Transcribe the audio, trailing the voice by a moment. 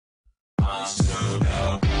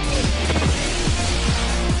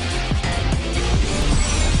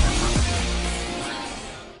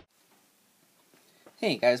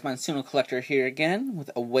Hey guys, Monsuno Collector here again with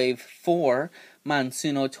a Wave 4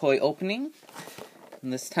 Monsuno toy opening.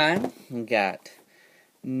 And this time we got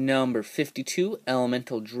number 52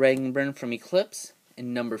 Elemental Dragonburn from Eklipse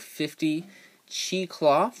and number 50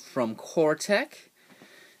 Cheeclaw from Tech.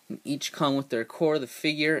 And each come with their core, the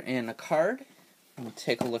figure, and a card. We'll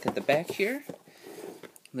take a look at the back here.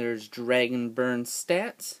 There's Dragonburn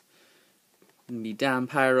stats. Don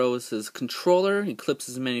Pyro is his controller, Eklipse is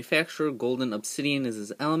his manufacturer, Golden Obsidian is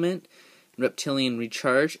his element, Reptilian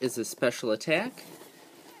Recharge is his special attack.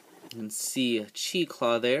 You can see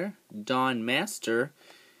Cheeclaw there. Dawn Master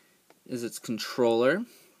is its controller,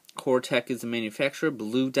 Tech is the manufacturer,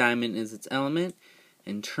 Blue Diamond is its element,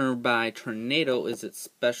 and Turbo Tornado is its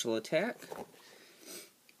special attack.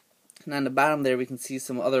 And on the bottom there we can see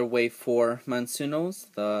some other Wave 4 Monsunos.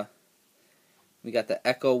 We got the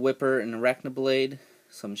Echo Whipper and Arachnoblade,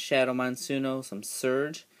 some Shadow Monsuno, some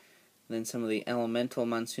Surge, and then some of the Elemental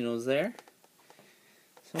Monsunos there.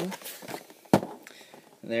 So,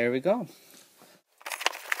 there we go.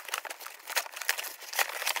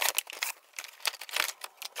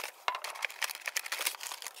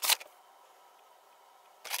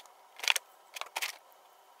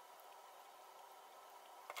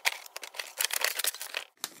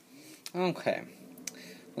 Okay.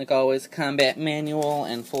 Like always, combat manual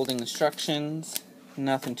and folding instructions.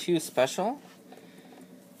 Nothing too special.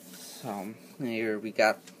 So, here we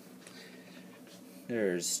got,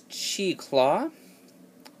 there's Cheeclaw.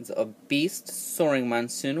 It's a beast soaring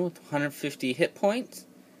Monsuno with 150 hit points.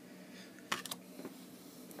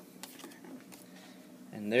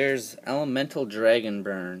 And there's Elemental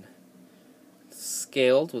Dragonburn.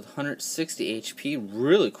 Scaled with 160 HP.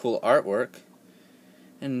 Really cool artwork.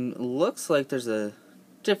 And looks like there's a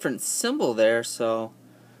different symbol there, so,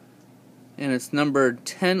 and it's numbered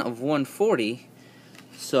 10 of 140,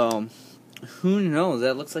 so who knows,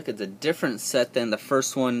 that looks like it's a different set than the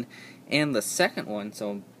first one and the second one,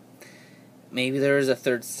 so maybe there is a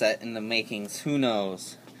third set in the makings, who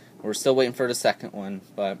knows. We're still waiting for the second one,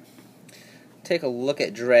 but take a look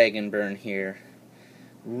at Dragonburn here.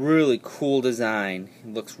 Really cool design,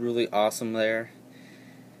 it looks really awesome there.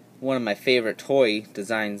 One of my favorite toy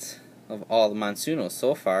designs of all the Monsunos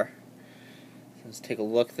so far. Let's take a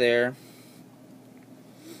look there.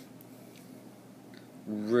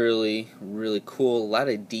 Really, really cool. A lot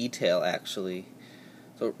of detail actually.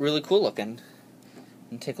 So really cool looking.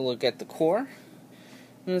 And take a look at the core.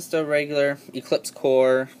 And it's the regular Eklipse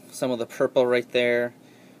core. Some of the purple right there.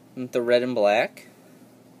 And the red and black.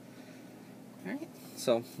 Alright,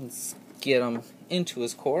 so let's get him into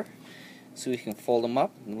his core. So we can fold him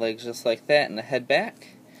up. Legs just like that and the head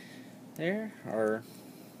back. There, or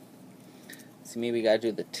see, maybe we gotta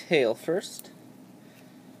do the tail first.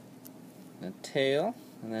 The tail,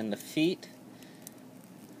 and then the feet.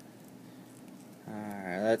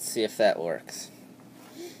 Alright, let's see if that works.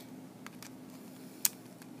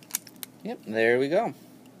 Yep, there we go.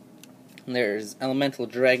 And there's Elemental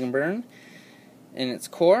Dragonburn in its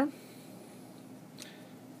core.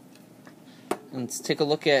 And let's take a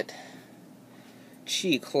look at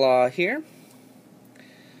Cheeclaw here.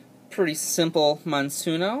 Pretty simple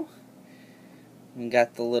Monsuno. We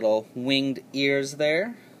got the little winged ears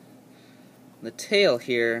there. The tail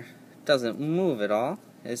here doesn't move at all.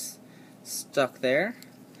 It's stuck there.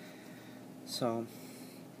 So,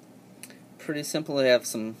 pretty simple. They have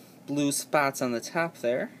some blue spots on the top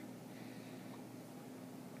there.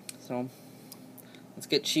 So, let's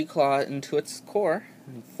get Cheeclaw into its core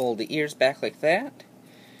and fold the ears back like that.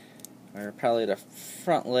 Or probably the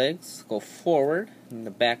front legs go forward and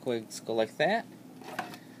the back legs go like that.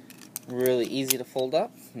 Really easy to fold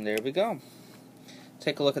up, and there we go.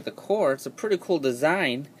 Take a look at the core. It's a pretty cool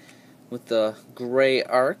design with the gray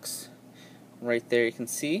arcs right there, you can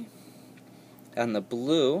see. On the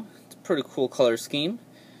blue, it's a pretty cool color scheme.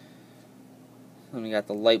 And we got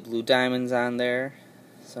the light blue diamonds on there.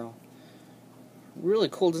 So, really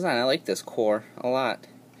cool design. I like this core a lot.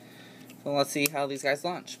 So let's see how these guys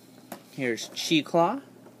launch. Here's Cheeclaw.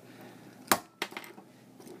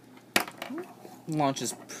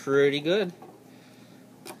 Launches pretty good.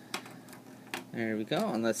 There we go.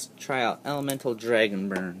 And let's try out Elemental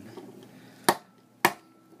Dragonburn.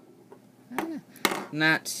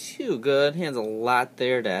 Not too good. He has a lot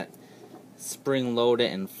there that spring load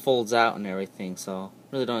it and folds out and everything, so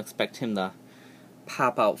really don't expect him to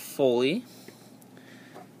pop out fully.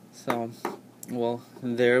 So, well,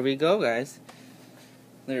 there we go, guys.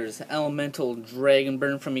 There's Elemental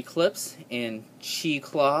Dragonburn from Eklipse and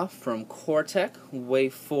Cheeclaw from Cortec,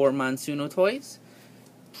 Wave 4 Monsuno toys.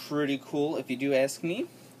 Pretty cool if you do ask me.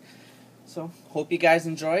 So, hope you guys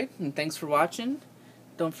enjoyed, and thanks for watching.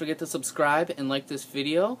 Don't forget to subscribe and like this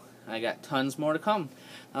video. I got tons more to come.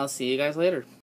 I'll see you guys later.